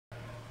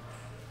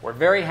We're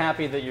very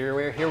happy that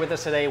you're here with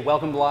us today.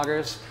 Welcome,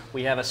 bloggers.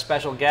 We have a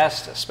special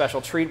guest, a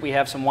special treat. We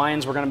have some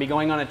wines. We're going to be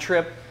going on a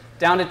trip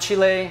down to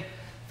Chile,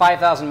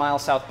 5,000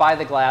 miles south by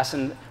the glass,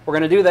 and we're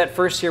going to do that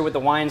first here with the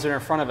wines that are in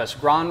front of us.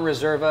 Gran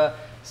Reserva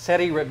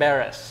Serie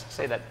Riberas.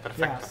 Say that.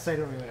 Yeah,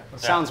 Serie Riberas.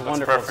 Sounds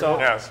wonderful. Perfect. So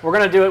yes. We're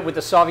going to do it with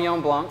the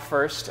Sauvignon Blanc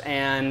first,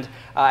 and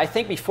I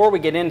think before we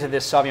get into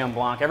this Sauvignon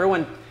Blanc,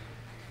 everyone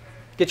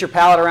get your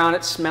palate around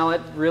it, smell it,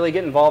 really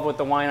get involved with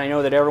the wine. I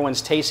know that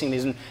everyone's tasting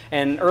these,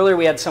 and earlier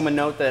we had someone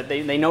note that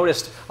they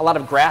noticed a lot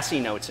of grassy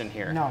notes in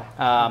here. No.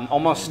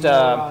 Almost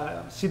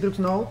citrus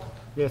note.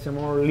 Yes, a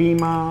more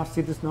lima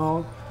citrus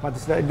note, but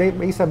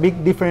it's a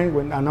big difference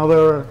with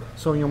another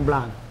Sauvignon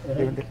Blanc.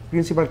 The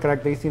principal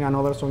characteristic in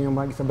another Sauvignon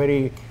Blanc is a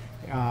very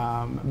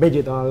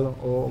vegetal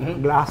or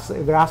grass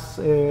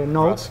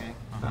note,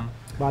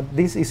 but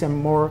this is a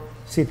more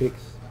citric.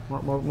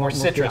 More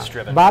citrus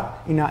driven.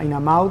 But in a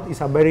mouth,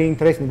 it's a very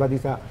interesting, but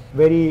it's a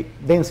very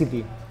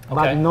density,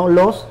 but no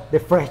loss the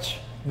fresh.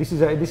 This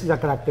is a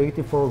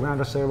characteristic for Gran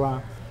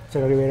Reserva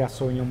Serie Riberas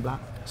Sauvignon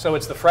Blanc. So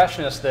it's the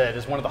freshness that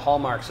is one of the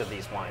hallmarks of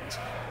these wines.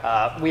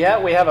 We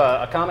have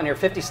a comment here.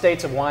 50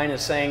 States of Wine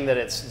is saying that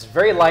it's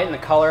very light in the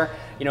color.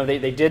 You know,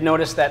 they did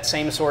notice that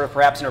same sort of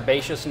perhaps an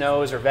herbaceous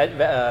nose or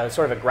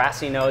sort of a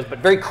grassy nose, but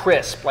very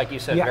crisp, like you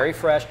said, very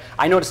fresh.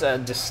 I noticed a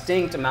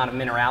distinct amount of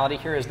minerality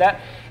here. Is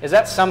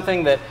that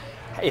something that,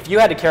 if you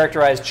had to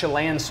characterize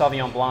Chilean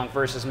Sauvignon Blanc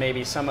versus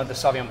maybe some of the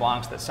Sauvignon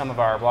Blancs that some of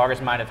our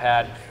bloggers might have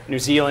had, New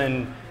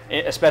Zealand,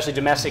 especially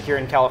domestic here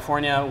in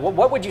California,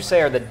 what would you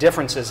say are the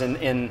differences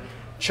in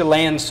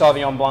Chilean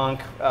Sauvignon Blanc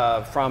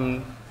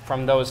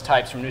from those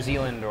types from New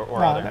Zealand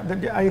or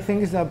other? I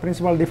think the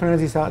principal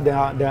difference is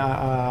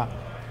the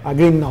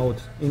green note.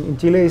 In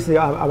Chile, it's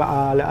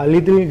a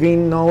little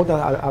green note,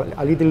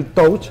 a little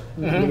touch,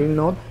 green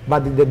note,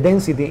 but the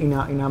density in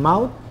a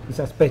mouth is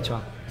a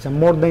special. It's a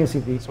more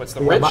density. So it's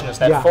the richness,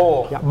 that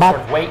full sort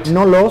of weight.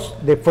 No loss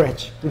the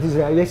fresh. This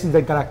is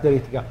the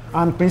characteristic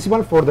and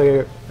principal for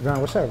the Gran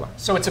Reserva.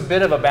 So it's a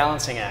bit of a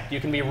balancing act. You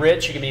can be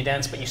rich, you can be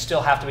dense, but you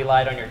still have to be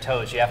light on your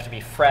toes. You have to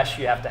be fresh,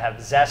 you have to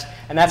have zest.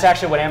 And that's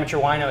actually what Amateur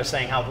Wino is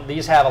saying, how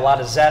these have a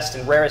lot of zest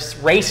and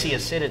racy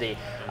acidity.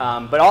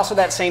 But also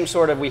that same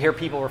sort of, we hear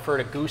people refer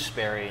to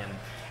gooseberry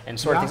and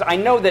sort of things. I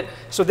know that,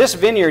 so this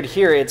vineyard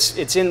here,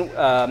 it's in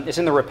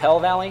the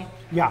Rapel Valley.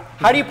 Yeah.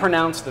 How do you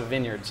pronounce the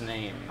vineyard's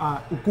name?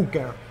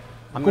 Ukuker.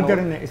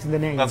 Ukuker is the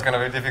name. That's going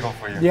to be difficult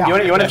for you. Yeah.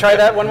 You want to try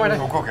that one more time?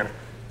 Ukuker.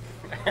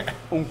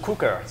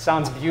 Ukuker.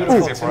 Sounds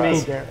beautiful to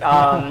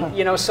me.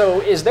 You know,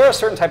 so is there a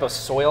certain type of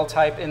soil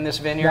type in this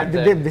vineyard?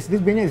 This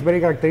vineyard is very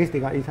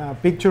characteristic. It's a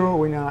picture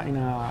in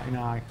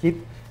a kit.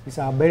 It's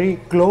very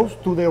close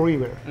to the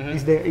river.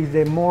 It's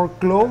the more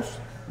close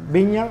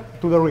vineyard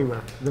to the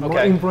river. The more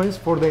influence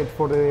for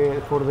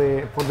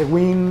the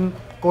wind,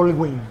 cold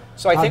wind.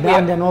 So I think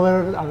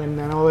another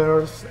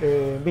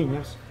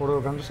vineyards for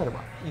the Gran Reserva.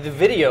 The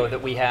video that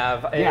we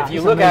have, if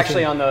you look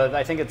actually on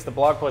I think it's the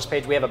blog post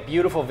page, we have a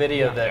beautiful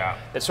video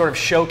that sort of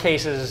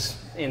showcases,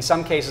 in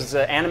some cases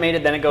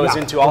animated, then it goes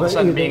into all of a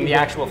sudden being the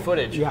actual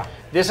footage. Yeah.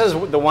 This is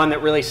the one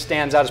that really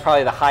stands out as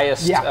probably the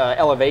highest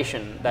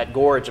elevation, that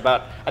gorge,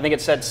 about, I think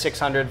it said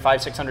 600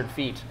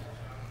 feet.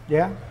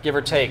 Yeah. Give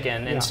or take,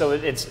 and so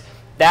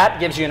that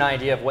gives you an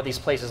idea of what these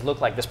places look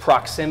like, this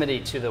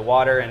proximity to the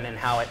water and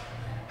how it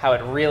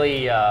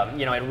really,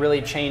 it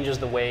really changes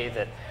the way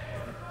that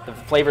the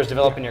flavors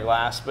develop in your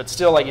glass. But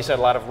still, like you said,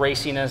 a lot of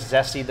raciness,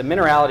 zesty. The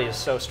minerality is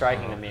so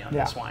striking to me on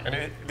this wine.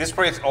 And this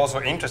project is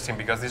also interesting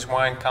because this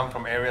wine comes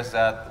from areas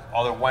that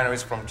other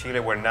wineries from Chile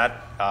were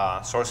not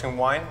sourcing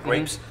wine,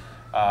 grapes.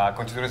 Concha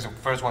y Toro is the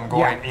first one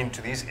going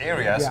into these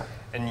areas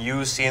and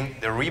using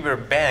the river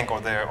bank or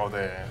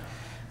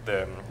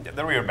the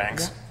river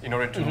banks in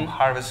order to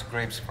harvest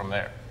grapes from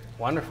there.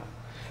 Wonderful.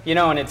 You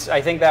know, and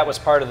I think that was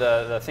part of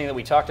the thing that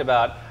we talked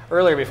about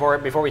earlier before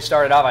we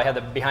started off. I had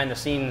the behind the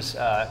scenes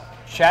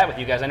chat with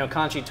you guys. I know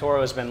Concha y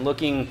Toro has been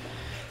looking,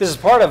 this is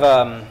part of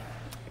a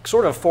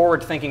sort of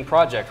forward thinking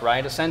project,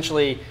 right?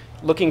 Essentially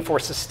looking for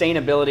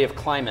sustainability of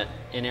climate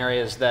in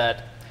areas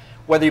that,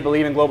 whether you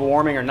believe in global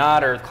warming or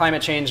not, or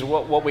climate change,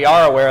 what we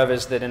are aware of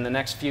is that in the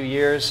next few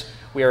years,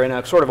 we are in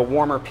a sort of a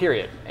warmer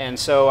period. And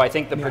so I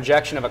think the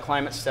projection of a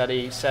climate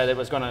study said it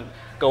was going to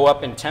go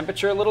up in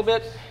temperature a little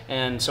bit.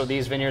 And so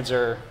these vineyards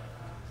they're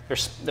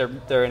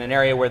in an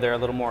area where they're a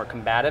little more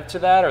combative to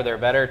that, or they're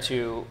better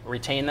to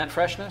retain that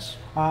freshness?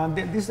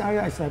 This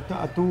area is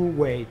a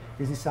two-way.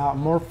 This is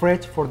more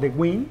fresh for the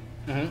wind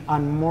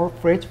and more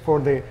fresh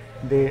for the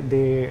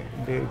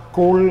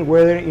cold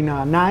weather in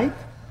a night,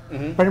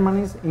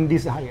 permanence in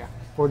this area,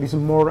 for this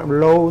more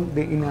low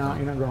in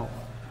a ground.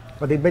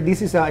 But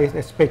this is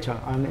a special,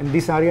 and in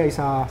this area is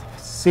a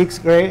 6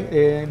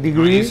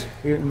 degrees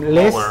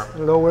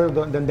lower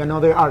than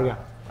another area.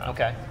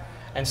 Okay.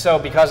 And so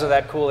because of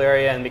that cool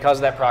area and because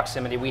of that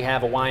proximity, we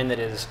have a wine that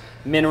is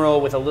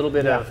mineral with a little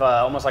bit of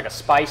almost like a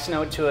spice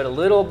note to it, a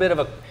little bit of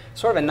a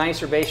sort of a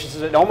nice herbaceous.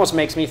 It almost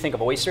makes me think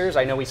of oysters.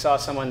 I know we saw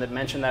someone that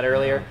mentioned that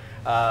earlier.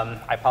 I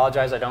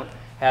apologize, I don't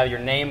have your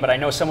name, but I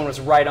know someone was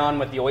right on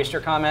with the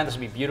oyster comment. This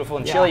would be beautiful.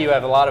 In Chile, you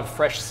have a lot of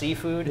fresh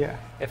seafood,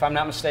 if I'm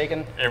not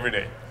mistaken. Every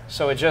day.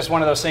 So it's just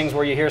one of those things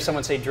where you hear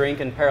someone say drink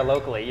and pair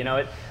locally. You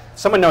know,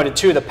 someone noted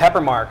too the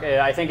pepper mark.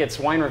 I think it's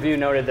Wine Review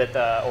noted that,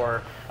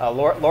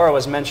 Laura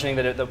was mentioning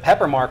that the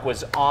pepper mark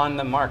was on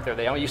the mark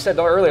there. You said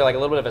earlier like a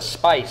little bit of a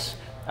spice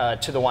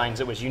to the wines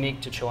that was unique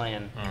to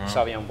Chilean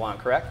Sauvignon Blanc,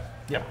 correct?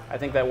 Yep. I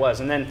think that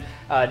was. And then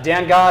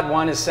Dan God,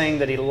 one is saying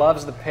that he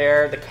loves the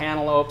pear, the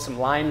cantaloupe, some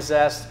lime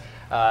zest.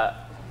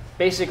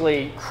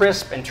 Basically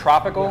crisp and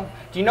tropical.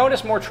 Do you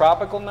notice more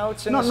tropical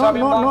notes in the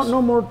Sauvignon Blancs?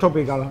 No, more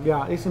tropical.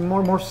 Yeah, it's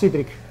more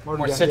citric.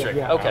 More citric.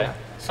 Okay.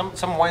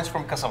 Some wines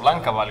from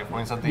Casablanca Valley, for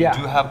instance, they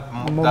do have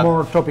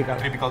more tropical.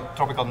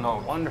 Tropical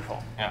note.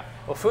 Wonderful. Yeah.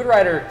 Well, Food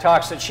Writer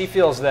talks that she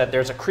feels that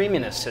there's a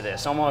creaminess to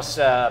this. Almost,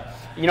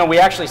 we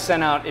actually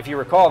sent out, if you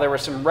recall, there were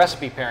some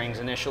recipe pairings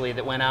initially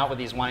that went out with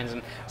these wines,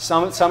 and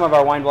some of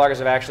our wine bloggers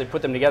have actually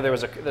put them together. There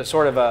was a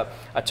sort of a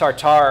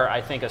tartare,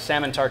 I think, a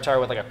salmon tartare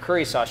with like a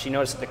curry sauce. She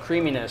noticed that the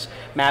creaminess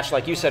matched,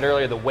 like you said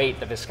earlier, the weight,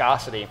 the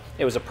viscosity.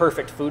 It was a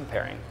perfect food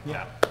pairing.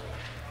 Yeah.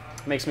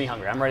 Makes me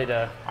hungry. I'm ready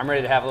to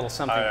have a little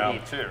something to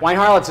eat. Too. Wine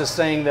Harlots is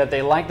saying that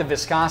they like the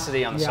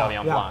viscosity on the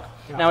Sauvignon Blanc.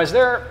 Yeah. Now, is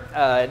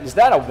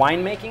that a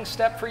winemaking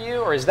step for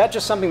you, or is that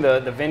just something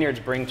the vineyards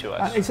bring to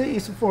us?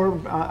 It's for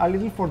a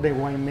little for the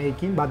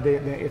winemaking, but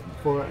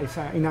it's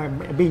in a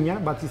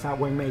vineyard, but it's a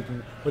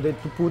winemaking. But to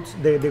put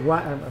the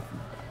wine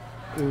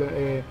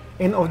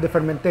end of the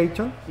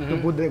fermentation, to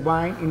put the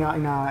wine in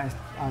a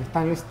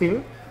stainless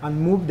steel and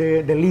move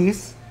the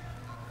lees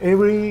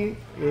every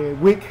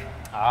week.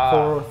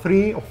 For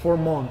 3 or 4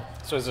 months.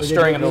 So it's a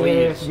stirring of the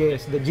leaves.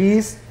 Yes, the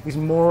yeast is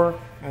more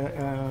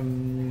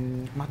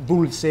más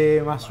dulce,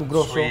 más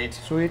sugroso,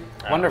 sweet.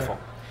 Wonderful.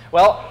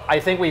 Well, I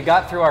think we've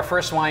got through our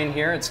first wine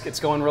here. It's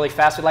going really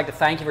fast. We'd like to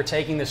thank you for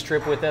taking this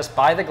trip with us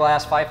by the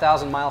glass,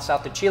 5,000 miles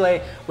south of Chile,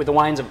 with the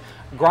wines of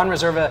Gran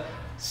Reserva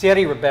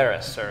Serie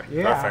Riberas, sir.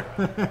 Yeah.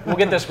 Perfect. We'll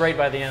get this right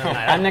by the end of the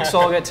night. I'm Nick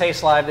Solga,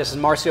 Taste Live. This is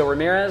Marcio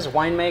Ramírez,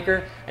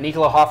 winemaker, and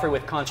Nicolo Hoffrey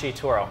with Concha y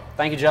Toro.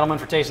 Thank you, gentlemen,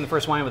 for tasting the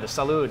first wine with us.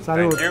 Salud.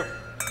 Salud. Thank you.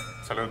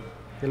 Salud.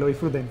 Que lo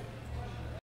disfruten.